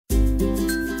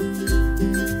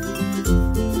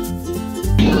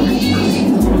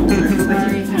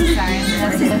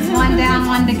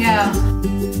one to go.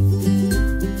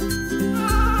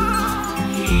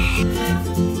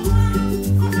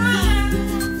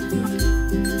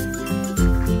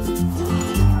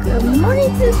 Good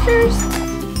morning, sisters.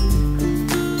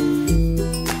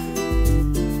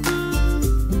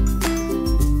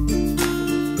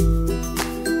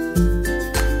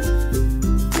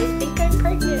 They think I'm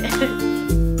pregnant.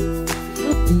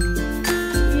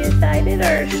 You excited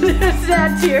or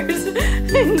sad tears?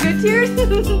 Good tears?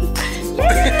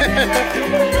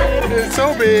 It's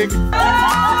so big.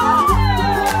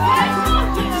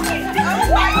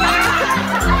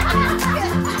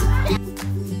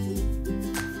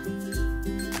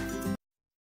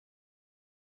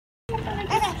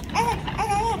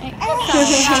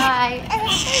 Hi.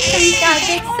 We've got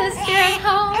big sister at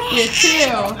home. You too.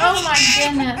 Oh my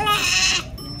goodness.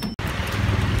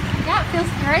 Yeah, it feels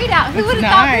great out. Who would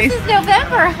have thought this is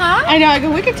November, huh? I know. I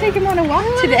go, we could take him on a walk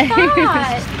today. Here we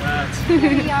are,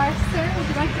 sir. Would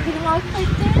you like to get a log plate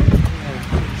then?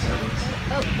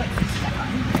 Oh, what's that on?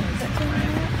 Is that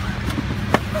doing that?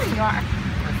 There you are.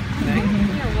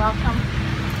 You're welcome.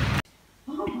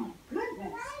 Oh my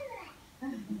goodness.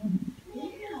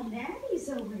 Yeah, Maddie's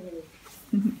over here.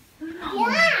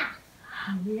 Yeah.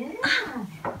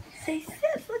 Say,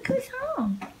 sis, look who's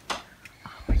home. Oh,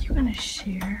 are you going to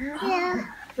share? Yeah.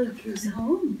 Look who's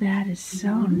home. That is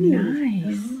so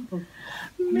nice.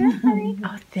 Maddie.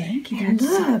 Oh, thank you. And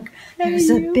That's so- look, there's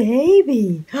a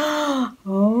baby. Oh,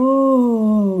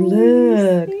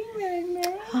 look.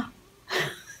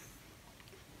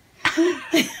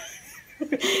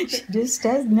 She just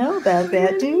doesn't know about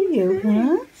that, do you?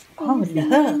 Huh? Oh, look.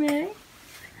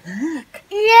 Look.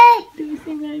 Do you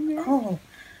see Maddie? Oh,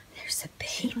 there's a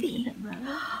baby.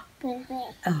 Uh-huh.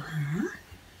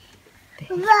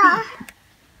 Baby.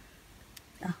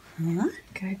 Uh-huh.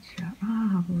 Good job.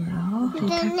 Oh, well.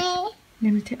 Okay,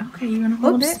 you want to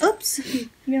hold it? Oops. You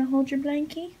going to hold your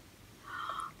blankie?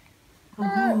 Oh, You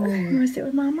want to sit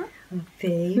with Mama? a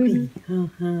baby.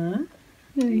 Uh-huh.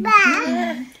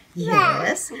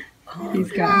 Yes. Oh,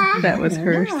 He's got that was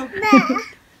first.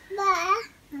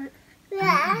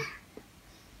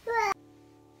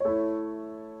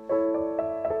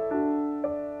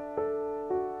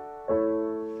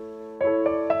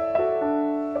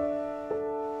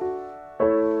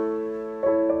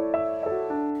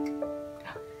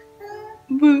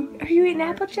 Boo, are you eating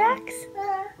Apple Jacks?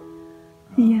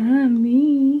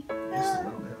 Yummy.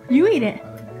 You eat it.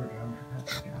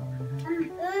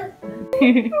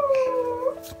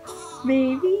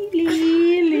 Baby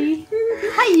Lily.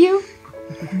 Hi, you.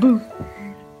 Boo.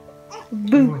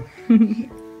 Boo.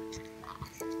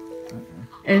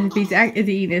 Is he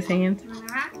eating his hands? No,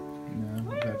 I'm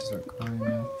about to start crying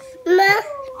now.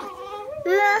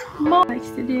 Mom likes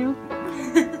to do.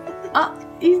 Oh,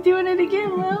 he's doing it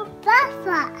again, Will.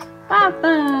 Papa.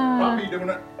 Poppy doing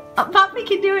it. Oh, Poppy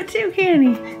can do it too, can he?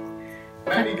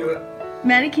 Maddie do it.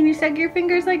 Maddie, can you suck your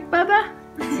fingers like Bubba?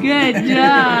 Good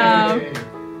job.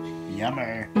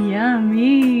 Yummer.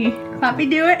 Yummy. Poppy,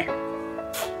 do it.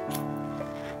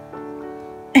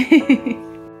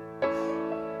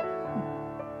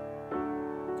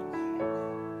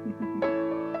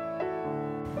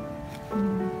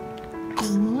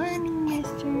 Good morning,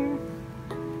 mister.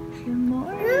 Good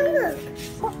morning.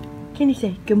 Oh, can you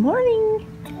say good morning?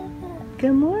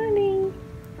 Good morning.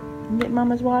 Get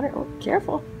Mama's water. Oh,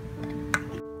 careful.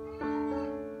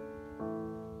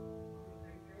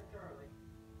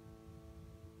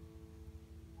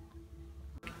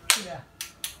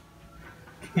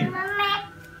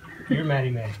 You're Maddie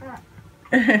May.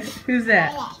 Who's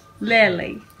that?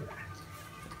 Lily.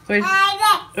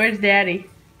 Where's Daddy?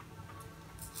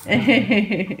 Who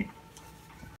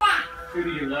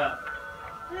do you love?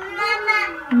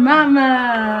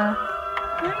 Mama.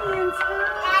 Hi,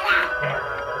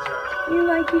 Anson. You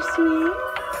like your sweet?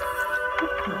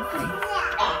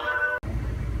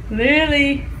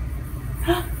 Lily.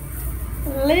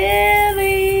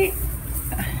 Lily.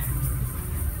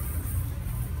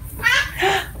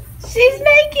 She's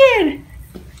naked.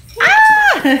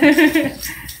 Ah!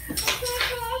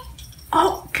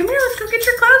 Oh, come here. Let's go get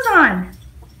your clothes on.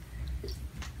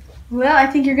 Well, I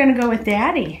think you're going to go with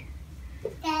Daddy.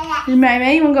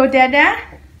 Mama, you want to go with Dada?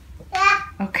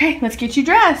 Okay, let's get you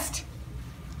dressed.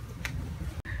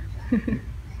 You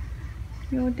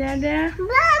go with Dada?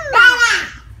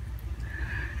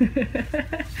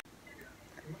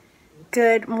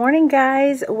 Good morning,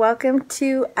 guys. Welcome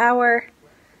to our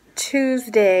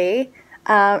Tuesday.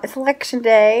 It's election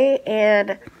day,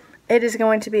 and it is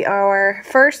going to be our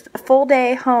first full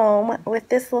day home with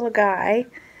this little guy.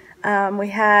 We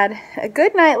had a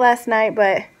good night last night,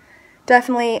 but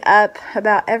definitely up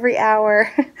about every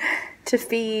hour to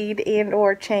feed and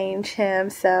or change him.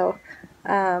 So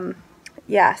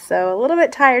yeah, so a little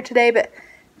bit tired today, but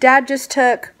Dad just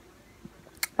took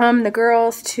the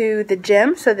girls to the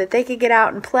gym so that they could get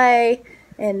out and play,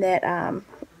 and that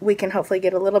we can hopefully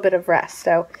get a little bit of rest.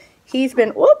 So he's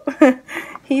been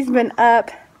he's been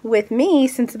up with me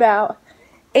since about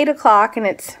 8 o'clock, and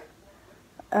it's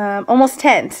almost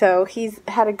 10, so he's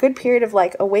had a good period of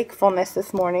like awakefulness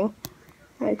this morning,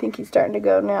 and I think he's starting to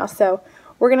go now. So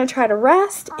we're gonna try to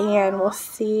rest, and we'll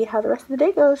see how the rest of the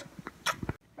day goes.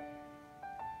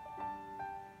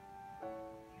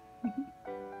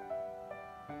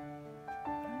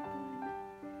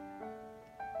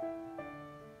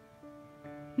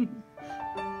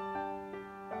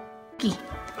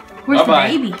 Where's the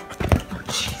baby? Oh,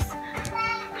 jeez.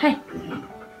 Hey,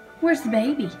 where's the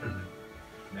baby?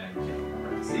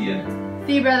 See ya.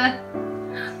 See you, brother.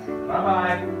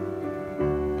 Bye-bye.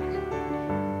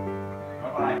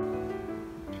 Bye-bye.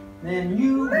 Then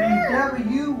U, V,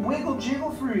 W, wiggle,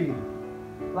 jiggle free.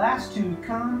 Last two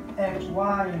come, X,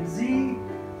 Y, and Z,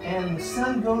 and the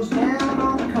sun goes down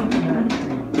on the coconut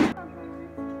tree.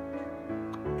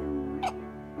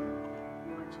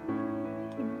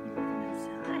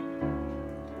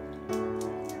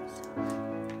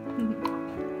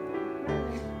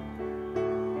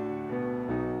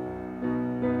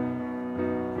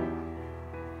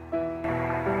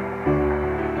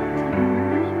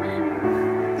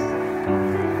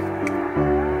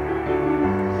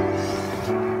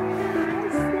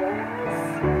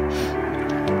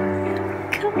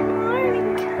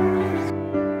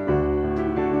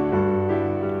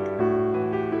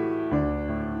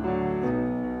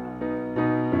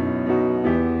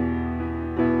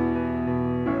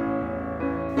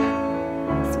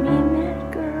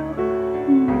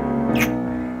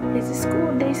 It's a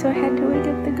school day, so I had to wake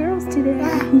up the girls today.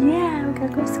 Yeah, we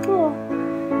gotta go to school.